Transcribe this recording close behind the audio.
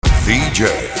DJ.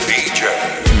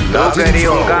 No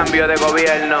quería un cambio de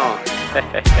gobierno.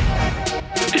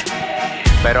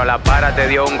 Pero la para te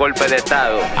dio un golpe de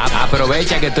estado.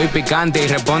 Aprovecha que estoy picante y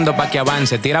respondo pa' que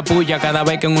avance. Tira puya cada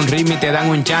vez que en un ritmo te dan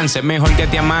un chance. Mejor que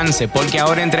te amance, porque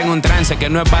ahora entré en un trance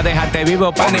que no es pa' dejarte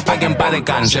vivo, pa' ni pa' que en paz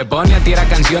descanse. Se pone a tirar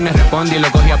canciones, responde y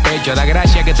lo coge a pecho. Da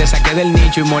gracia que te saqué del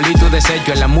nicho y molí tu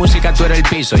desecho. En la música tú eres el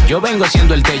piso, yo vengo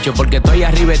siendo el techo, porque estoy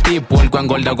arriba de ti, puerco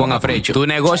engordado con afrecho. Tu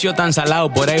negocio tan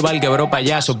salado, por ahí va el quebró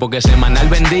payaso, porque semanal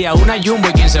vendía una jumbo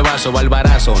y 15 vasos,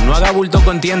 barbarazo. No haga bulto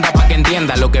con tienda pa' que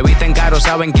entienda, lo que viste en caro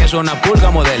saben que es una pulga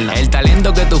moderna. El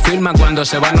talento que tú firmas cuando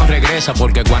se va no regresa,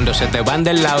 porque cuando se te van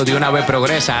del lado de una vez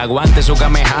progresa. Aguante su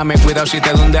kamehame, cuidado si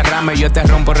te da un derrame. Yo te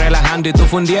rompo relajando y tú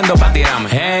fundiendo pa' tirarme.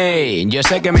 Hey, yo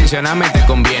sé que mencionarme te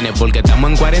conviene, porque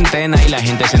estamos en cuarentena y la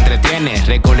gente se entretiene.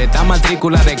 Recoleta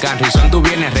matrícula de carro y son tus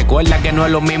bienes. Recuerda que no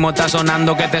es lo mismo, está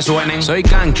sonando que te suenen. Soy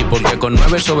Kanki porque con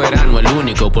 9 soberano el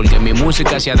único, porque mi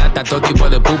música se adapta a todo tipo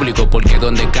de público, porque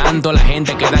donde canto la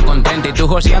gente queda contenta y tú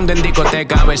joseando en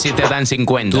discoteca a ver si te dan 50.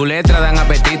 Tu letra dan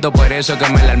apetito, por eso que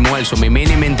me la almuerzo. Mi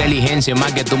mínima inteligencia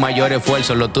más que tu mayor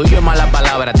esfuerzo. Lo tuyo es mala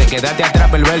palabra, te quedaste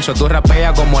atrás perverso. Tú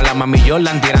rapeas como la mami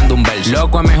Jordan tirando un verso.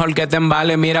 Loco, es mejor que te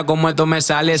embale, mira cómo esto me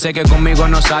sale. Sé que conmigo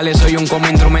no sale, soy un como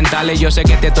instrumentales. Yo sé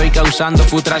que te estoy causando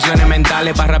frustraciones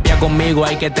mentales. Para rapear conmigo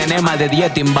hay que tener más de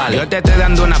 10 timbales. Yo te estoy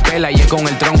dando una pela y es con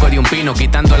el tronco de un pino,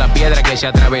 quitando las piedras que se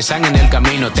atravesan en el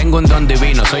camino. Tengo un don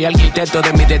divino, soy arquitecto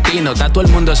de mi destino. Está todo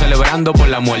el mundo celebrando por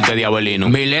la muerte de Abuelino.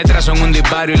 Mis letras son un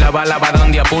disparo y la bala va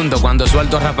donde apunto. Cuando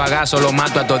suelto rafagazo lo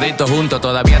mato a toditos juntos.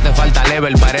 Todavía te falta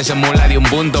level, parece mula de un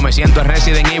punto. Me siento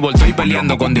Resident Evil, estoy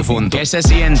peleando con difuntos. ¿Qué se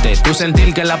siente? Tú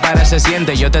sentir que la para se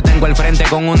siente. Yo te tengo al frente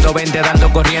con un 220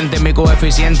 dando corriente. Mi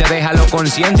coeficiente déjalo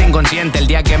consciente, inconsciente. El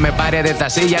día que me pare de esta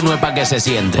silla no es pa' que se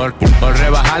siente. Por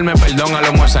rebajarme, perdón a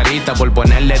los mozaritas, por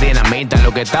ponerle dinamita a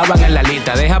lo que estaban en la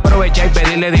lista. Deja aprovechar y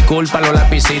pedirle disculpas a los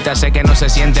lapicitas. Sé que no se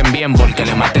sienten bien porque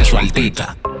le maté su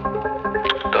altita.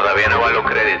 Todavía no van los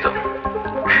créditos.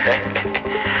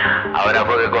 Ahora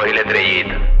fue que cogí la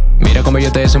estrellita. Mira como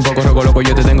yo te des un poco roco loco,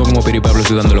 yo te tengo como Piripablo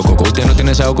sudando los cocos. Usted no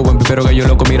tiene esa oco, buen pipero gallo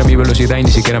loco, mira mi velocidad y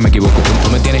ni siquiera me equivoco. Tú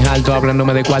me tienes alto,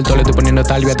 hablándome de cuarto, le estoy poniendo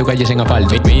talvia a tu calle sin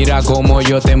asfalto. Mira como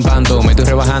yo te empanto, me estoy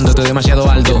rebajando, estoy demasiado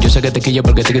alto. Yo sé que te quillo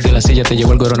porque te quité la silla, te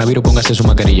llevo el coronavirus, póngase su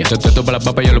mascarilla. Esto para la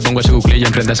papa, yo lo pongo a su cuclilla,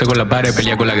 enfrentarse con la pared,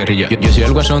 pelear con la guerrilla. Yo soy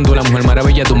el guasón, tú la mujer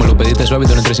maravilla, tú me lo pediste suave,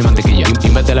 tú no entres sin mantequilla.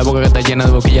 Inverte la boca que está llena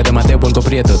de boquilla, te maté puerco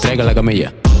prieto, traiga la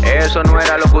camilla. Eso no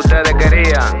era lo que ustedes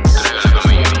querían.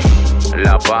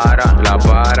 La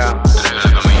para.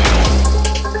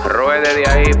 Ruede de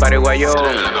ahí, pariguayón.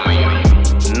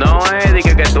 No es de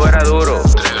que tú eras duro,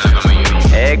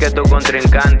 es que tus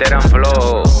contrincantes eran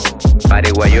flojos,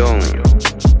 pariguayón.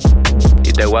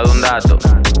 Y te guardo un dato.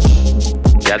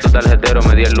 Ya tu tarjetero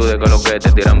me dio el luz de que lo que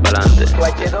te tiran pa'lante. Tu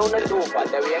H2 una estufa,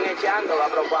 te viene echando, va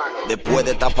propano. Después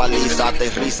de esta paliza,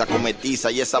 aterriza,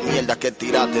 cometiza. Y esa mierda que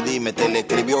tiraste, dime, te le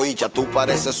escribió Icha. Tú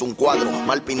pareces un cuadro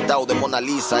mal pintado de Mona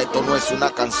Lisa. Esto no es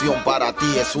una canción para ti,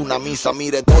 es una misa.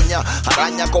 Mire, doña,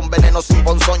 araña con veneno sin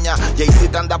ponzoña.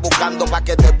 Jay-Z te anda buscando pa'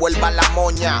 que te vuelva la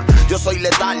moña. Yo soy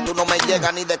letal, tú no me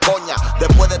llegas ni de coña.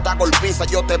 Después de esta golpiza,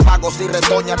 yo te pago si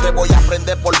retoña. Te voy a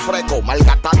prender por freco,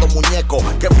 malgatando muñeco.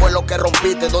 ¿Qué fue lo que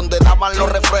rompiste? Donde daban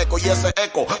los refrescos y ese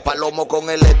eco, palomo con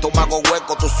el estómago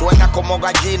hueco. Tú suenas como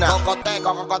gallina,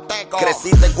 cocoteco.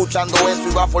 Creciste escuchando eso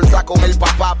y va a forzar con el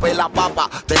papá, pela papa.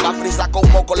 Te va a frisar con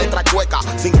moco, letra chueca.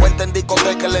 50 en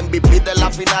discoteca, el MVP de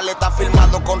la final está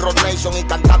filmado con Road Nation y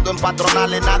cantando en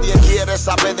patronales. Nadie quiere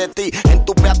saber de ti en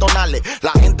tus peatonales.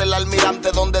 La gente el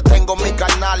almirante donde tengo mis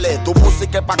carnales. Tu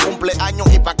música es pa' cumpleaños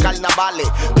y pa' carnavales.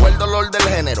 Fue el dolor del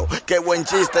género, qué buen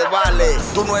chiste vale.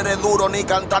 Tú no eres duro ni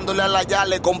cantándole a la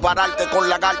Yale. Compararte con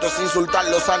lagartos, insultar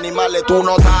los animales. Tú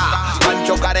no estás,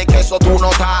 Pancho Carequeso, tú no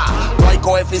estás. No hay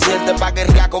coeficiente pa'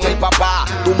 guerrear con el papá.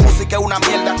 Tu música es una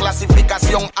mierda,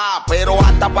 clasificación A. Pero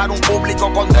hasta para un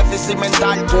público con déficit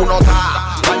mental. Tú no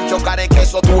estás, Pancho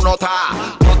Carequeso, tú no estás.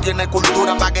 No tienes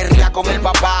cultura pa' guerrear con el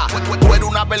papá. Tú eres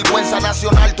una vergüenza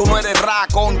nacional, tú no eres rap.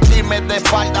 Con chismes de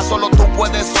falda solo tú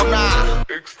puedes sonar.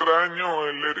 Extraño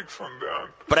el Erickson de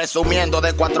antes. Presumiendo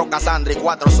de 4 Cassandra y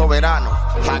 4 soberanos.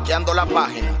 Hackeando la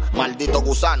página, maldito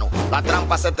gusano. La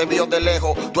trampa se te vio de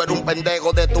lejos. Tú eres un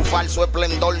pendejo, de tu falso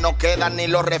esplendor no quedan ni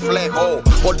los reflejos.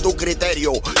 Por tu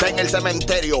criterio, en el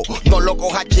cementerio. No lo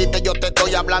cojas chiste, yo te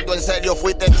estoy hablando en serio.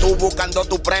 Fuiste tú buscando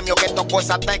tu premio que tocó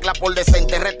esa tecla. Por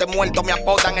desenterrarte muerto me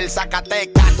apodan el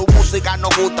Zacateca. Tu música no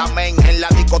gusta, men, en la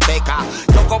discoteca.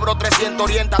 Yo cobro 300,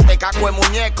 oriéntate, caco de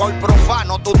muñeco. Y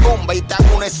profano tu tumba y te hago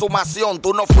una exhumación.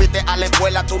 Tú no fuiste a la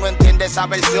escuela, tú no entiendes esa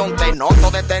versión. Te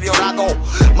noto deteriorado,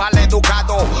 mal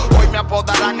educado. Hoy me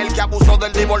apodarán el que abusó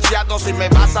del divorciado. Si me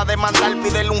vas a demandar,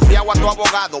 pídele un fiado a tu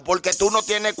abogado, porque tú no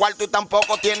tienes cuarto y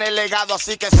tampoco tienes legado.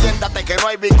 Así que siéntate que no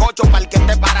hay bizcocho para el que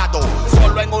esté parado.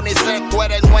 Solo en Unicef tú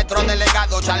eres nuestro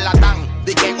delegado, charlatán.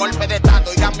 Di que golpe de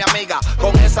estado, oiga mi amiga,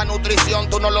 con esa nutrición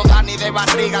tú no lo das ni de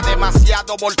barriga.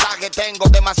 Demasiado voltaje tengo,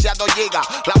 demasiado giga.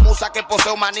 La musa que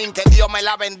poseo manín, que Dios me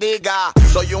la bendiga.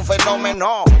 Soy un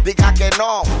fenómeno, diga que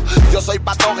no. Yo soy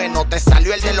patógeno, te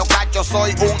salió el de los cachos.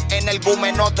 Soy un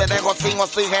energúmeno, te dejo sin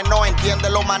oxígeno.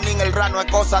 Entiéndelo manín, el rano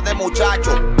es cosa de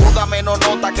muchacho. Tú dame no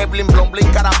nota que blin blon blin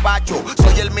carapacho.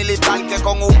 Soy el militar que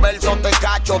con un verso te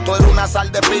cacho. Tú eres una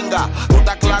sal de pinga, tú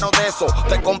estás claro de eso.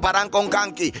 Te comparan con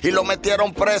Kanki y lo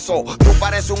metieron preso. Tú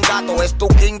pareces un gato, es tu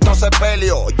quinto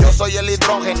sepelio. Yo soy el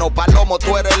hidrógeno, palomo,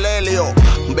 tú eres el helio.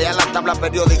 Ve a la tabla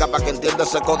periódica para que entienda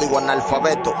ese código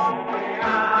analfabeto.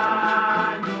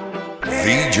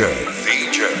 DJ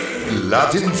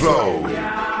LatinFlow.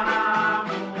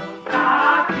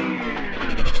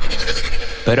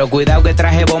 Pero cuidado que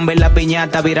traje bomba en la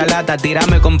piñata, viralata,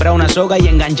 tirarme, comprar una soga y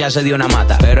engancharse de una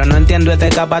mata. Pero no entiendo este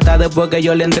capata, después que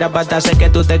yo le entré a pata, sé que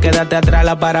tú te quedaste atrás,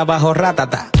 la para abajo,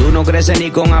 ratata. Tú no creces ni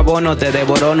con abono, te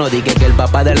devorono, dije que el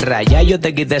papá del ray, ya yo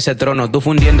te quité ese trono, tú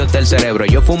fundiéndote el cerebro,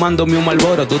 yo fumándome un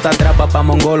Marlboro, tú te atrapas pa'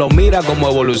 mongolo, mira cómo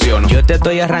evoluciono. Yo te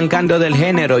estoy arrancando del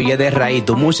género y es de raíz,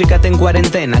 tu música está en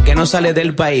cuarentena, que no sale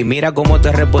del país, mira cómo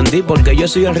te respondí, porque yo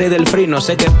soy el rey del free, no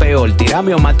sé qué es peor,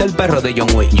 tirame o mata el perro de John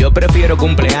Wick. Yo prefiero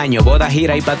cumpleaños, bodas,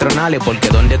 giras y patronales, porque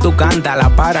donde tú cantas,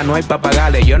 la para no hay pa'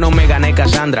 pagarle. Yo no me gané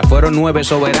Cassandra, fueron 9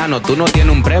 soberanos, tú no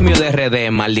tienes un premio de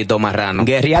RD, maldito marrano.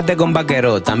 Guerriate con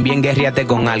vaquero, también guerriate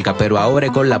con alca, pero ahora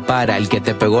es con la para, el que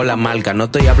te pegó la marca. No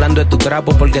estoy hablando de tu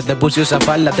trapo porque te puse esa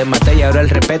falda, te maté y ahora el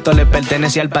respeto le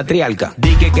pertenece al patriarca.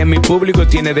 Dije que mi público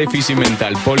tiene déficit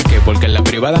mental, ¿por qué? Porque en la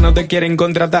privada no te quieren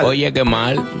contratar. Oye, qué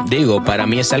mal, digo, para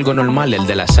mí es algo normal, el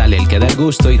de la sal, el que da el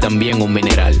gusto y también un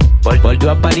mineral. Por tu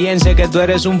apariencia que tú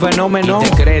eres un fenómeno y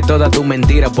te crees toda tu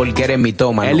mentira porque eres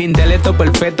mitómano. El intelecto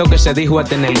perfecto que se dijo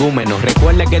hasta en el gúmeno.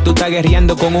 Recuerda que tú estás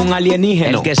guerreando con un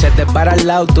alienígeno. El que se te para al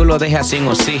lado tú lo dejas sin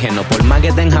oxígeno. Por más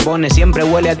que te enjabones siempre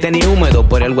huele a tenis húmedo.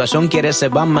 Por el guasón quieres ser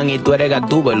Batman y tú eres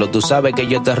Gatúbelo. Tú sabes que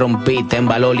yo te rompí, ten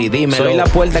valor y dímelo. Soy la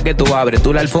puerta que tú abres,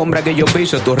 tú la alfombra que yo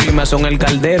piso. Tus rimas son el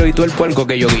caldero y tú el puerco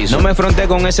que yo guiso. No me fronté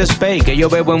con ese spray que yo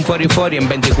bebo en 40 y en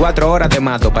 24 horas te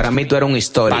mato. Para mí tú eres un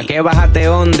historia. ¿Pa' qué bajaste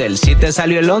under? Si te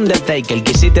salió el Undertaker.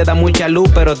 Quisiste dar mucha luz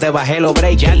pero te bajé los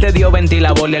breaks. Ya te dio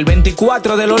ventilador el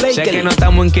 24 de los Lakers. Sé que no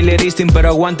estamos en Killer Instinct pero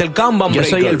aguanta el combo. Yo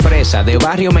soy el fresa, de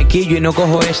barrio me quillo y no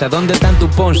cojo esa. ¿Dónde están tus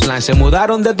punchlines? Se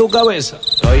mudaron de tu cabeza.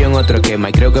 Estoy en otro esquema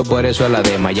y creo que por eso es la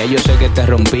dema. Ya yo sé que te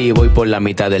rompí y voy por la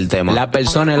mitad del tema. La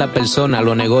persona es la persona,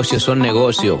 los negocios son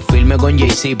negocios. Firme con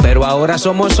Jay-Z pero ahora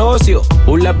somos socios.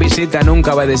 Un lapicita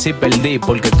nunca va a decir perdí,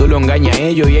 porque tú lo engañas a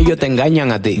ellos y ellos te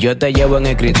engañan a ti. Yo te llevo en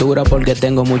escritura porque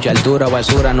tengo mucha altura.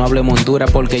 Basura, no hable montura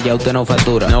porque ya usted no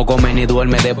factura. No come ni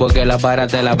duerme después que la para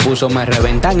te la puso. Me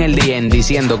reventan el día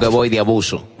diciendo que voy de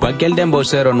abuso. Cualquier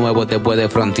dembocero nuevo te puede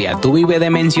frontear. Tú vives de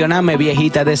mencionarme,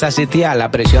 viejita de esa sitial.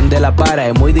 La presión de la para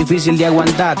es muy difícil de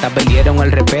aguantar. Te perdieron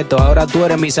el respeto, ahora tú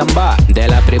eres mi zambá. De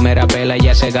la primera pela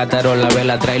ya se gastaron la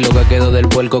vela. Trae lo que quedó del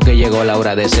puerco que llegó la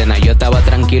hora de cena. Yo estaba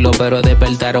tranquilo pero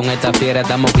despertaron esta fiera.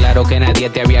 Estamos claros que nadie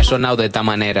te había sonado de esta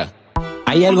manera.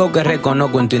 Hay algo que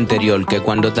reconozco en tu interior, que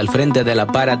cuando estás al frente de la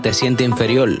para te sientes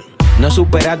inferior. No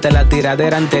superaste la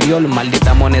tiradera anterior,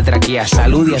 maldita monetraquía,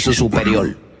 salud y a su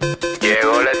superior.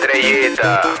 Llegó la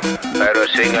estrellita, pero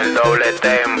sin el doble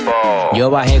tempo. Yo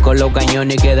bajé con los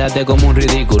cañones y quedaste como un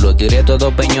ridículo. Tiré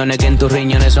todos peñones que en tus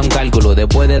riñones son cálculos.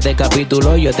 Después de este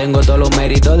capítulo yo tengo todos los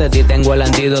méritos. De ti tengo el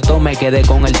antídoto, me quedé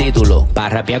con el título. Para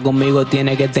rapear conmigo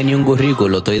tiene que tener un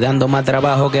currículo. Estoy dando más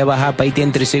trabajo que bajar pa' Haití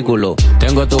en triciclo.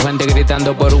 Tengo tu gente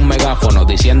gritando por un megáfono,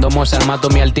 diciendo Mozart mato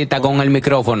mi altita con el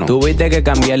micrófono. Tuviste que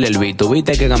cambiarle el beat,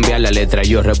 tuviste que cambiar la letra.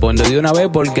 Yo respondo de una vez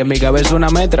porque mi cabeza es una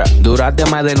metra. Duraste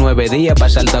más de 9 días para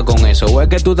saltar con eso. O es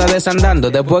que tú estás desandando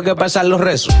después que pasan los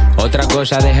rezos. Otra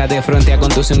cosa, deja de frontear con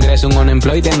tus ingresos. Un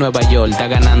unemployed en Nueva York está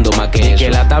ganando más que eso. Que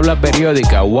la tabla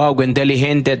periódica, wow, qué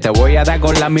inteligente. Te voy a dar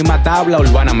con la misma tabla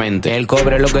urbanamente. El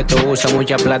cobre es lo que tú usas,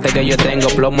 mucha plata que yo tengo.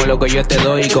 Plomo es lo que yo te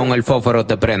doy y con el fósforo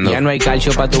te prendo. Ya no hay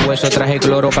calcio pa' tu hueso, traje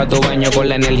cloro pa' tu baño. Con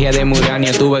la energía de mi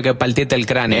uranio tuve que partirte el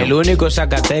cráneo. El único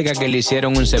Zacatecas que le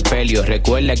hicieron un sepelio.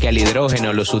 Recuerda que al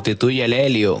hidrógeno lo sustituye el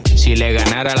helio. Si le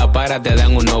ganara la para te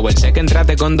dan un Nobel. Sé que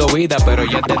entraste con dando vida, pero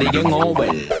ya te di game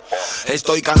over.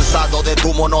 Estoy cansado de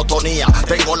tu monotonía.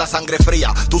 Tengo la sangre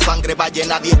fría, tu sangre va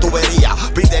llena de tubería.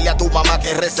 Pídele a tu mamá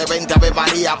que rece 20 Ave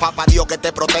María. Papá Dios que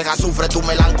te proteja, sufre tu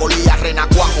melancolía.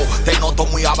 Renacuajo, te noto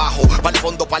muy abajo. Pa'l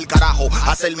fondo, pa'l carajo.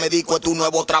 Hacer médico es tu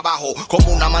nuevo trabajo.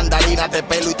 Como una mandarina te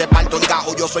pelo y te parto en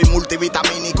gajo. Yo soy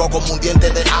multivitamínico como un diente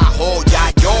de ajo.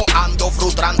 Ya yo ando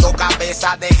frustrando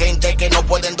cabeza de gente que no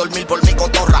pueden dormir por mi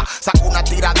cotorra. Saco una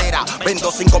tiradera,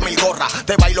 vendo 5,000 gorras.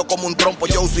 Te bailo como un trompo,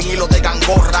 yo sin hilo de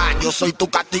gangorra. Yo soy tu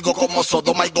castigo como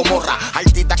Sodoma y Gomorra.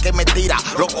 Altita que me tira,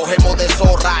 lo cogemos de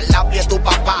zorra. Lapiz tu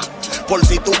papá, por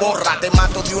si tú borra. Te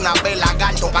mato de una vez,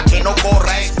 lagarto, pa' que no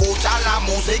corra. Escucha la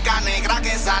música negra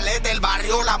que sale del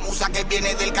barrio, la musa que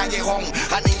viene del callejón.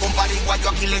 A ningún pariguayo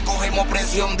aquí le cogemos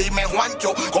presión. Dime,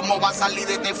 Juancho, ¿cómo va a salir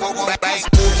de este fuego?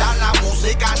 Escucha la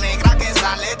música negra que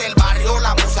sale del barrio,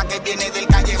 la musa que viene del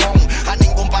callejón. A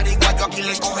ningún pariguayo aquí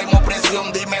le cogemos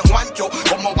presión. Dime, Juancho,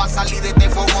 ¿cómo va a salir de este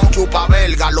fuego? Chupa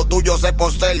belga, lo tuyo se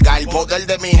posterga. El poder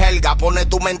de mi helga pone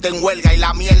tu mente en huelga. Y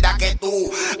la mierda que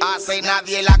tú haces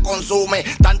nadie la consume.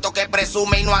 Tanto que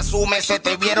presume y no asume. Se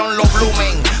te vieron los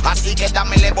blumen, así que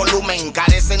dámele volumen.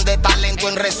 Carecen de talento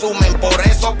en resumen, por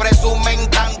eso presumen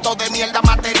tanto de mierda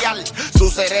material. Su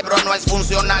cerebro no es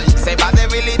funcional. Se va a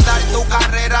debilitar tu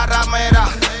carrera ramera.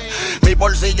 Mi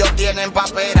bolsillo tienen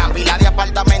papera. Pila de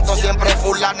apartamento siempre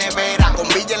full la nevera. Con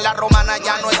Villa en la Romana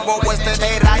ya no es bobo, es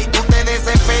tetera. Y tú te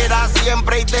desesperas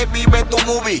siempre y te vive tu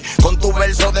movie con tu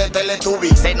verso de Teletubby.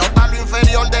 Se nota lo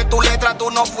inferior de tu letra,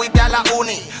 tú no fuiste a la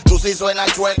uni. Tú sí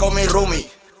suenas chueco, mi roomie.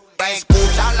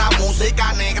 Escucha la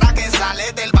música negra que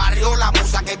sale del barrio, la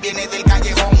musa que viene del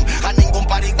callejón. A ningún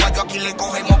pariguayo aquí le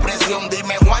cogemos presión.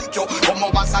 Dime, Juancho,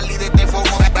 ¿cómo va a salir de este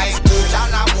fuego? Escucha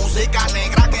la música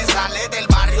negra que sale del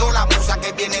barrio, la musa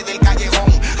que viene del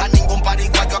callejón. A ningún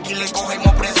pariguayo aquí le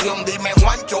cogemos presión. Dime,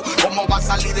 Juancho, ¿cómo va a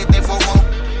salir de este fuego?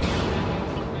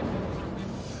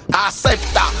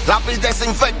 Acepta, lápiz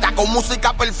desinfecta con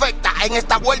música perfecta. En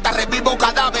esta vuelta revivo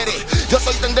cadáveres. Yo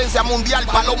soy tendencia mundial,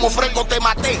 palomo fresco te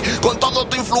maté. Con todo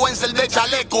tu influencer de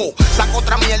chaleco. Saco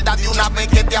otra mierda de una vez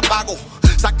que te apago.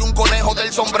 Saque un conejo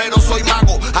del sombrero, soy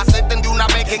mago. Acepten de una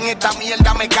vez que en esta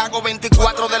mierda me cago.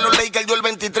 24 de los Lakers, yo el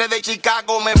 23 de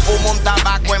Chicago. Me fumo un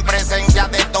tabaco en presencia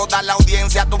de toda la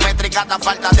audiencia. Tu métrica da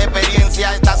falta de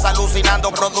experiencia. Estás alucinando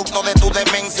producto de tu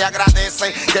demencia.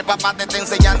 Agradece que papá te esté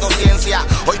enseñando ciencia.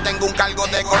 Hoy tengo un cargo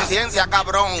de conciencia,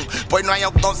 cabrón. Pues no hay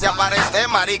autopsia para este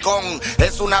maricón.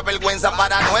 Es una vergüenza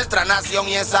para nuestra nación.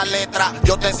 Y esa letra,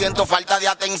 yo te siento falta de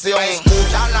atención.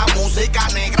 Escucha la música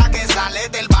negra que sale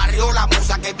del barrio, la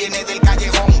música que viene del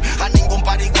callejón. A ningún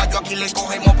pariguayo aquí le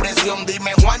cogemos presión.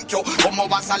 Dime, Juancho, ¿cómo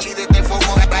va a salir de este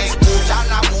fuego? Escucha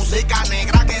la música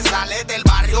negra que sale del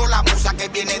barrio, la musa que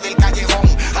viene del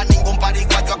callejón. A ningún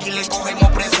pariguayo aquí le cogemos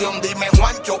presión. Dime,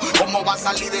 Juancho, ¿cómo va a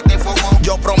salir de este fuego?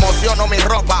 Yo promociono mi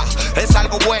ropa, es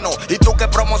algo bueno. Y tú que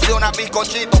promocionas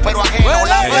bizcochitos, pero ajeno.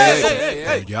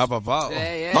 Ya, papá.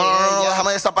 No,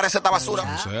 déjame desaparecer esta basura.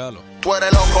 Tú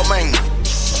eres loco, men.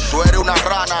 Tú eres una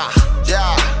rana,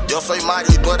 ya. Yo soy Mario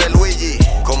y tú eres Luigi.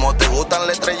 Como te gustan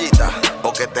las estrellitas,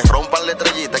 o que te rompan las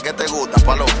estrellitas, ¿qué te gusta,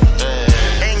 palo?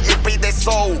 NGP de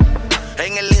Soul,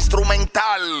 en el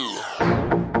instrumental.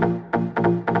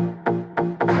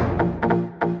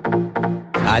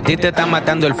 A ti te está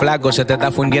matando el flaco, se te está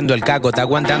fundiendo el caco. Está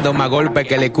aguantando más golpes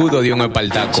que el escudo de un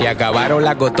espartaco. Se acabaron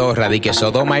la cotorra, di que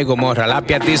Sodoma y Gomorra.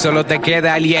 Lápiz a ti solo te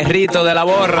queda el hierrito de la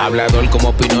borra. Hablador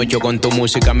como Pinocho, con tu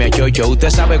música me achocho. Usted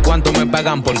sabe cuánto me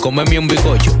pagan por comerme un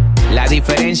bizcocho. La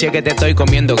diferencia es que te estoy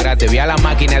comiendo gratis. Vi a la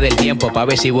máquina del tiempo pa'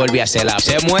 ver si vuelve a hacerla.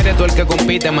 Se muere tú el que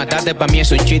compite, matarte pa' mí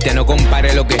es un chiste. No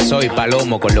compare lo que soy,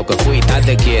 palomo, con lo que fui.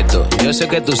 Estate quieto, yo sé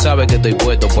que tú sabes que estoy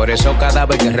puesto. Por eso cada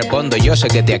vez que respondo yo sé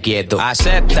que te aquieto.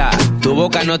 Acepta, tu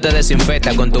boca no te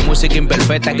desinfecta. Con tu música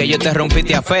imperfecta que yo te rompí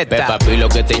te afecta. Ve papi lo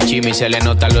que te enchima y se le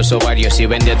notan los ovarios. Si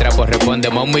ven de trapo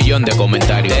respondemos a 1,000,000 de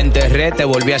comentarios. Te enterré, te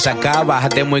volví a sacar,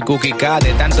 bájate muy cuquica.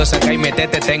 De tanto sacar y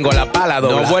meterte tengo la pala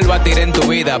dobla. No vuelvo a tirar en tu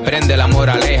vida, de la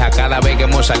moraleja. Cada vez que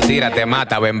Mozart tira te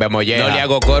mata, ven, molleja. No le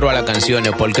hago coro a las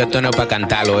canciones porque esto no es pa'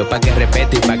 cantarlo. Es pa' que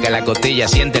respete y pa' que la costilla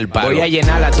siente el palo. Voy a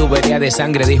llenar la tubería de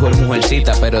sangre, dijo el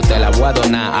mujercita, pero te la voy a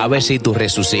donar a ver si tú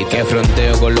resucitas. Que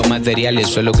fronteo con los materiales,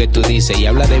 eso es lo que tú dices. Y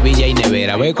habla de Villa y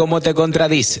Nevera, ve cómo te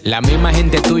contradice. La misma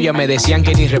gente tuya me decían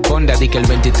que ni responda. Di que el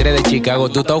 23 de Chicago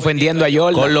tú estás ofendiendo a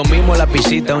Jordan. Con lo mismo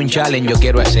Lapicita, un challenge yo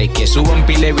quiero hacer. Que suban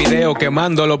pile video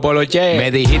quemándolo por los che.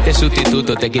 Me dijiste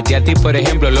sustituto, te quité a ti por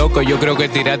ejemplo, loco. loco, yo creo que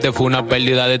tirarte fue una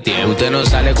pérdida de tiempo. Usted no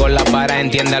sale con la para,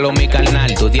 entiéndalo mi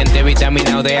carnal. Tu diente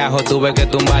vitaminado de ajo tuve que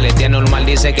tumbarle. Tía normal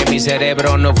dice que mi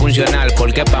cerebro no es funcional,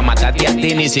 porque pa' matarte a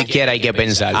ti ni siquiera hay que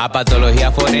pensar. A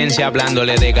patología forense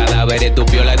hablándole de cadáveres. Tu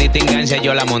piola distingancia,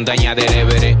 yo la montaña del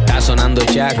Everest. Está sonando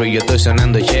charro y yo estoy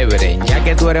sonando chévere. Ya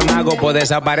que tú eres mago, pues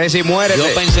desaparece y muere.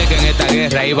 Yo pensé que en esta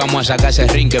guerra íbamos a sacar ese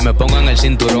ring, que me pongan el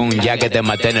cinturón ya que te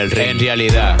maté en el ring. En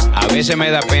realidad, a veces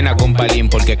me da pena con Palín,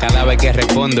 porque cada vez que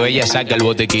respondo ella saca el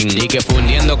botequín. Y que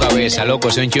fundiendo cabeza,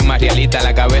 loco, soy un chin más realista.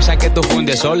 La cabeza que tú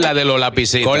fundes son la de los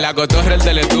lapicitos. Con la cotorra el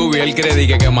Teletubby, él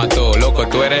cree que mató. Loco,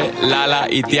 tú eres Lala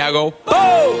y Tiago.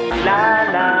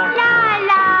 Lala.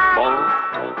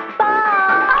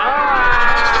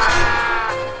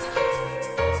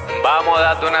 Vamos a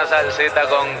darte una salsita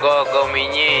con coco, mi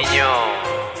niño.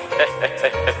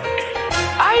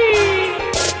 ¡Ay!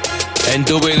 En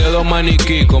tu video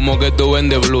maniquí, como que tú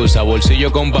vendes blusa.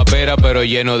 Bolsillo con papera, pero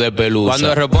lleno de pelusa.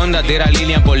 Cuando responda, tira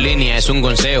línea por línea, es un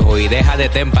consejo. Y deja de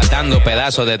estar empatando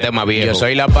pedazos de tema viejo. Yo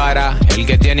soy la para, el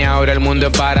que tiene ahora el mundo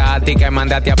es para. A ti que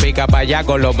mandaste a pica pa' allá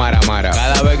con los maramara.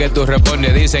 Cada vez que tú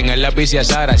respondes, dicen el lápiz y a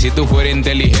Sara. Si tú fueras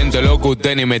inteligente, loco,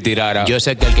 usted ni me tirara. Yo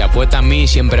sé que el que apuesta a mí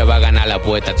siempre va a ganar la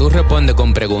apuesta. Tú respondes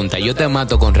con preguntas, yo te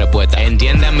mato con respuesta.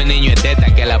 Entiéndame, niño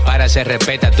esteta, que la para se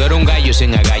respeta. Tú eres un gallo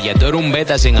sin agallas, tú eres un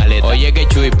beta sin aleta. Oye, que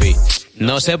chuipi,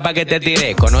 no sé pa' qué te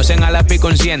tiré. Conocen a Lapiz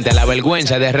Conciente, la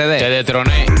vergüenza de RD. Te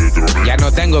detroné, ya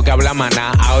no tengo que hablar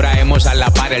maná. Ahora hemos a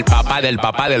la par el papá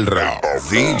del rap.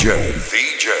 DJ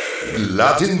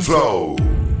LatinFlow.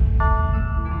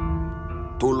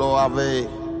 Tú lo habes.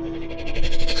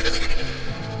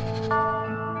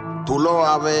 Tú lo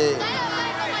habes.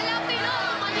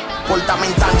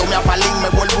 Portamentándome a Palín, me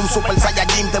vuelvo un super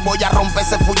saiyajin. Te voy a romper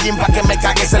ese fullín pa' que me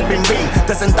cagues el bim bim.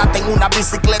 Te sentaste en una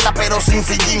bicicleta pero sin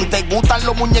sillín. Te gustan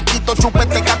los muñequitos,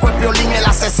 chupete, caco, el violín, el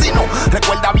asesino.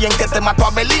 Recuerda bien que te mató a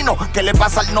Belino. ¿Qué le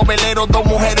pasa al novelero? 2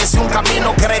 mujeres y un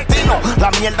camino cretino.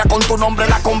 La mierda con tu nombre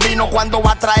la combino. Cuando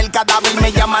va a traer cadáver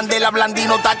me llaman de la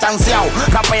blandino. Está chanceado,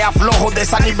 rapea flojo,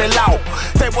 desanivelado.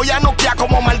 Te voy a noquear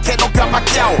como Marquero que ha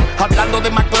paqueado. Hablando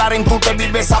de McLaren, tú te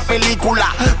vives esa película.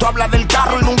 Tú hablas del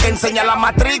carro y nunca enseña la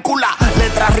matrícula.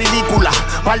 Letra ridícula,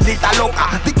 maldita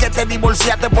loca. Di que te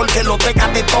divorciaste porque lo teca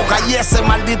te toca. Y ese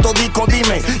maldito disco,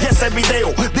 dime, y ese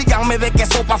video, díganme de qué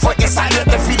sopa fue que salió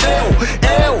este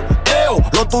fideo.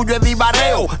 Lo tuyo es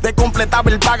divareo. De completaba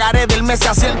el pagaré del mes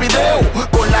hacia el video.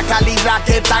 Con la calidad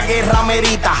que esta guerra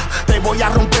merita. Te voy a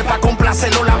romper pa'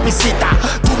 complacerlo la visita.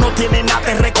 Tú no tienes nada,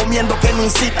 te recomiendo que no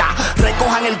incita.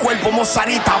 Recojan el cuerpo,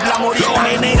 Mozarita, hablamos ahorita. Los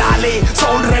generales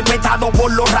son respetados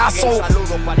por los rasos.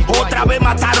 Otra vez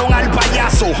mataron al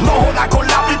payaso. No jodas con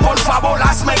Lápiz, por favor,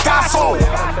 hazme caso.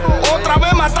 Otra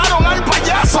vez mataron al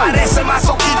payaso. Parece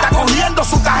masoquista cogiendo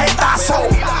su cajetazo.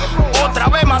 Otra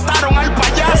vez mataron al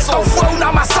payaso. Esto fue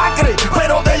una masacre,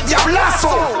 pero del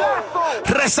diablazo.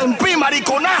 Resempí,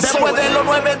 mariconazo. Después de los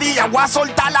 9 días voy a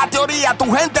soltar la teoría.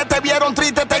 Tu gente te vieron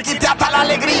triste, te quité hasta la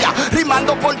alegría.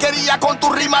 Rimando porquería con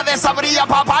tu rima desabría.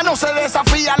 Papá no se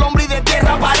desafía, al hombre y de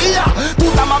tierra varía. Tú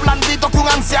estás más blandito que un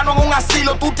anciano en un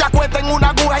asilo. Tú te acuestas en una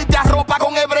aguja y te arropa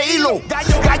con hebreílo.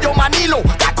 Gallo manilo,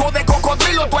 caco de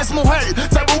cocodrilo. Tú es mujer,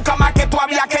 se busca más que tú,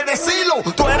 había que decirlo.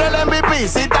 Tú eres el MVP,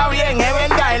 sí está bien, es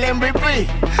verdad, el MVP.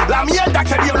 La mierda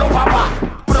que vio los papás.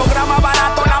 Programa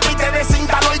barato, la vi te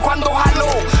desintaló y cuando jaló,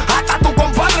 hasta tu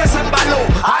compadre se embaló.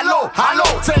 Aló,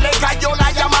 se le cayó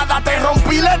la llamada, te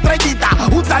rompí la estrellita.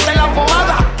 Ústate la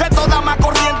pomada, que toda más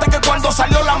corriente que cuando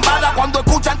salió lambada. Cuando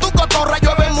escuchan tu cotorra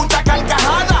llueve mucha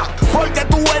carcajada. Porque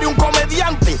tú eres un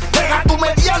comediante, deja tu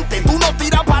mediante. Tú no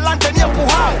tiras pa'lante ni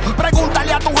empujado.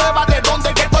 Pregúntale a tu jeva de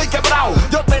dónde que estoy quebrado.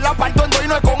 Yo te la parto en dos y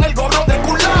no es con el gorro de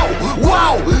culao.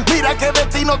 Wow, mira que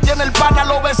destino tiene el pana.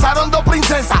 Lo besaron 2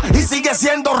 princesas y sigue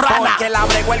siendo rana. Porque la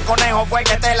bregó el conejo fue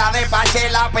que te la despaché,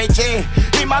 la peché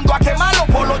y mando a quemarlo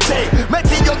por los che. Me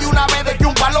quillo de una vez de que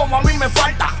un palomo a mí me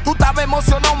falta. Tú estabas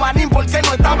emocionado, manín, porque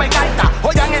no estaba en alta.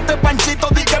 Oigan, este panchito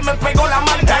di que me pegó la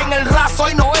marca. En el raso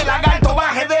y no el lagarto,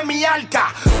 baje de mi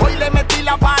arca. Hoy le metí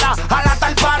la para a la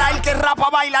tal para. El que rapa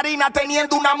bailarina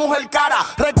teniendo una mujer cara.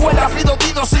 Recuerda Fido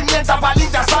Guido, cimienta,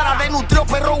 palita, Sara. De nutrio,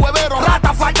 perro, huevero,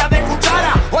 rata, falta de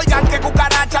cuchara. Oigan, que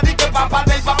cucaracha, di que papá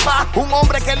del papá. Un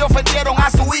hombre que le ofendieron a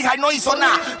su hija y no hizo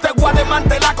nada. Te voy a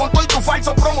desmantelar con todo y tu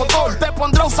falso promotor. Te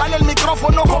pondré a usar el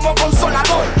micrófono como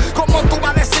consolador. ¿Cómo tú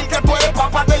vas a decir que tú eres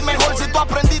papá del mejor si tú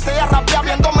aprendiste a rapear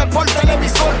viéndome por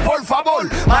televisor? Por favor,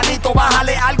 manito,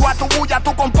 bájale algo a tu bulla.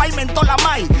 Tu compa inventó la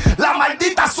mai, la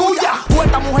maldita suya. Tú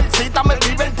esta mujercita me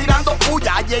viven tirando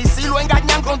puya. A Jay-Z lo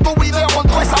engañan con tu video, con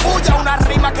toda esa bulla. Una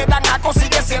rima que dan naco,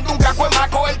 sigue siendo un caco de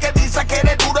maco. El que dice que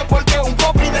eres duro es porque es un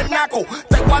copy del naco.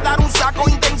 Te voy a dar un saco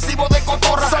intensivo de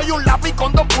cotorra. Soy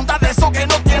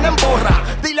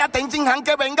aconsejan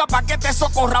que venga pa' que te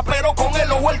socorra, pero con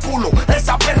el ojo el culo,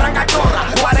 esa perra cachorra.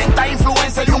 40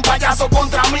 influencers y un payaso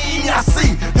contra mí, y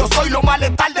así, yo soy lo más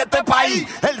letal de este país.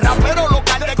 El rapero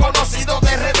local reconocido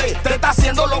de RD, te está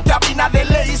haciendo lo que Abinader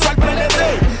le hizo al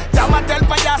PLD. Llámate al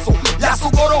payaso y a su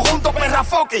coro junto, perra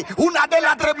foque, una de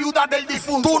las 3 viudas del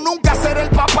difunto. Tú nunca serás el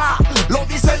papá, lo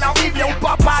dice la Biblia, un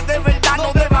papá de verdad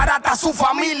no desbarata a su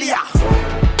familia.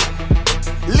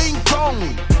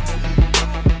 Lincoln,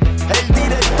 el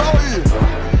director,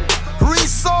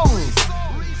 Reason,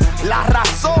 La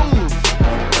Razón,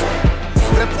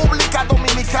 República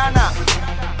Dominicana,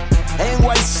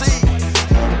 NYC,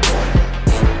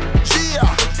 Gia,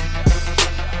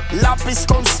 Lapiz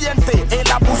Conciente,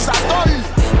 el abusador,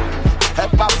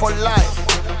 Hepa for Life,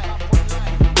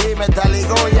 dime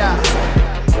Taligoya,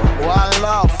 One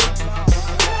Love,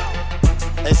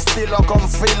 estilo con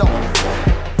filo.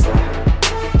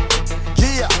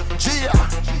 Gia,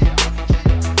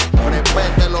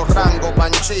 repete los rangos,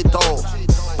 Panchito,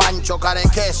 Pancho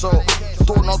Carequeso,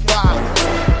 tú no estás.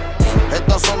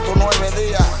 Estos son tus 9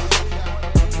 días.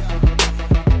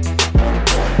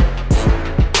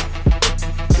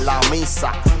 La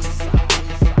misa.